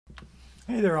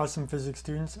Hey there, awesome physics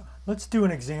students. Let's do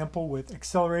an example with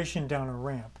acceleration down a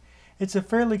ramp. It's a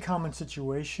fairly common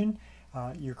situation.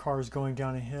 Your car is going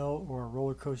down a hill or a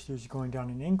roller coaster is going down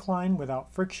an incline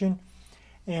without friction.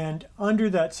 And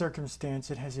under that circumstance,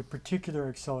 it has a particular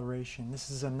acceleration. This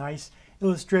is a nice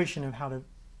illustration of how to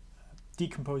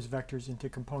decompose vectors into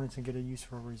components and get a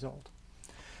useful result.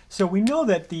 So we know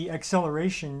that the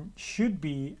acceleration should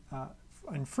be,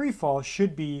 in free fall,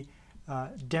 should be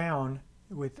down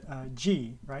with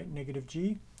g, right? Negative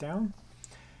g, down.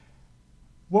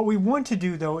 What we want to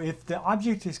do, though, if the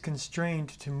object is constrained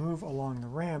to move along the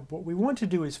ramp, what we want to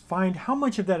do is find how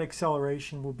much of that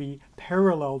acceleration will be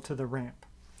parallel to the ramp.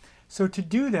 So to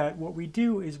do that, what we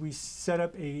do is we set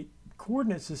up a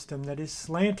coordinate system that is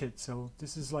slanted. So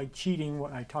this is like cheating,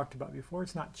 what I talked about before.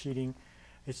 It's not cheating.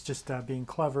 It's just being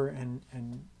clever and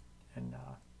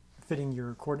fitting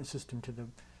your coordinate system to the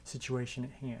situation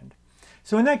at hand.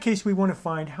 So in that case, we want to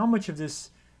find how much of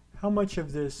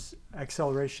this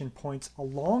acceleration points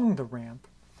along the ramp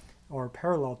or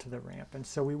parallel to the ramp. And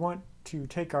so we want to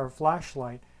take our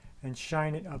flashlight and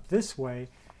shine it up this way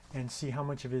and see how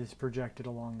much of it is projected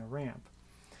along the ramp.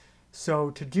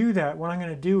 So to do that, what I'm going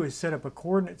to do is set up a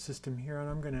coordinate system here, and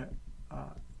I'm going to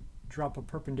drop a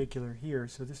perpendicular here.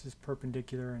 So this is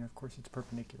perpendicular, and of course it's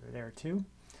perpendicular there too.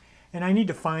 And I need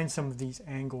to find some of these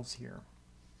angles here.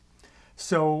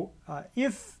 So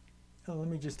let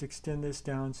me just extend this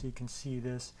down so you can see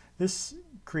this. This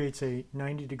creates a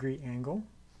 90-degree angle.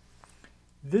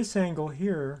 This angle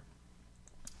here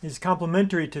is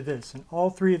complementary to this, and all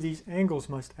three of these angles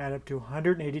must add up to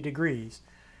 180 degrees.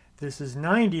 This is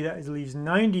 90, that leaves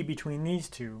 90 between these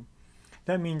two.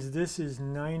 That means this is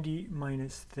 90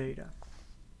 minus theta.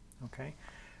 Okay.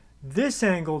 This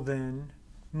angle then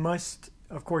must,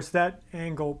 of course, that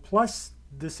angle plus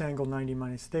this angle 90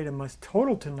 minus theta must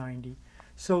total to 90.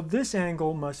 So this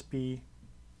angle must be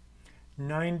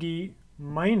 90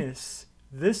 minus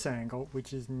this angle,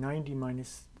 which is 90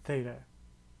 minus theta.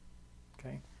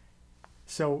 Okay.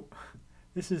 So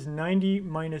this is 90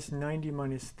 minus 90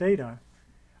 minus theta,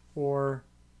 or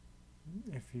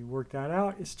if you work that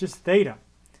out, it's just theta.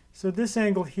 So this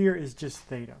angle here is just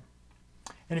theta.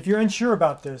 And if you're unsure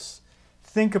about this,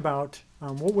 think about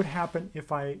what would happen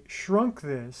if I shrunk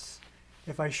this.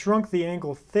 If I shrunk the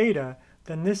angle theta,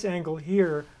 then this angle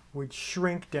here would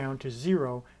shrink down to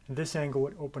 0, and this angle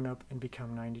would open up and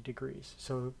become 90 degrees.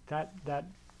 So that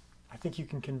I think you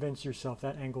can convince yourself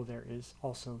that angle there is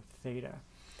also theta.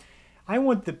 I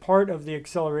want the part of the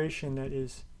acceleration that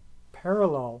is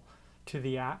parallel to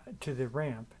the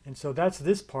ramp, and so that's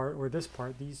this part or this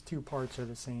part. These two parts are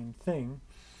the same thing.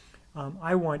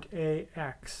 I want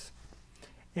AX,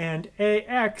 and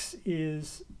AX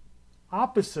is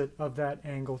opposite of that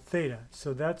angle theta.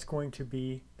 So that's going to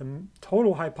be the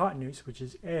total hypotenuse, which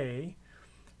is A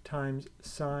times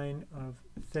sine of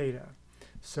theta.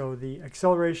 So the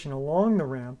acceleration along the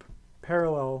ramp,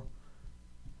 parallel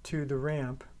to the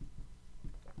ramp,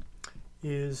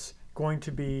 is going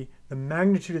to be the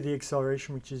magnitude of the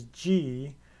acceleration, which is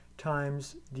G,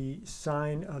 times the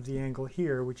sine of the angle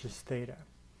here, which is theta.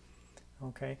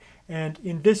 Okay, and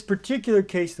in this particular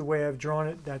case, the way I've drawn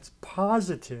it, that's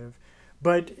positive.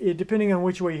 But depending on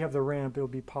which way you have the ramp, it'll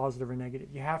be positive or negative.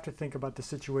 You have to think about the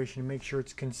situation and make sure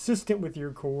it's consistent with your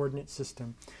coordinate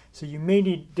system. So you may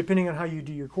need, depending on how you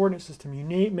do your coordinate system, you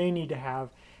may need to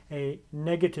have a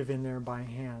negative in there by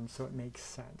hand so it makes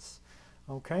sense.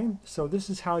 Okay, so this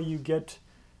is how you get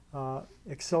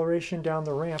acceleration down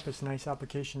the ramp. It's a nice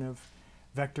application of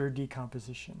vector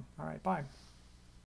decomposition. All right, bye.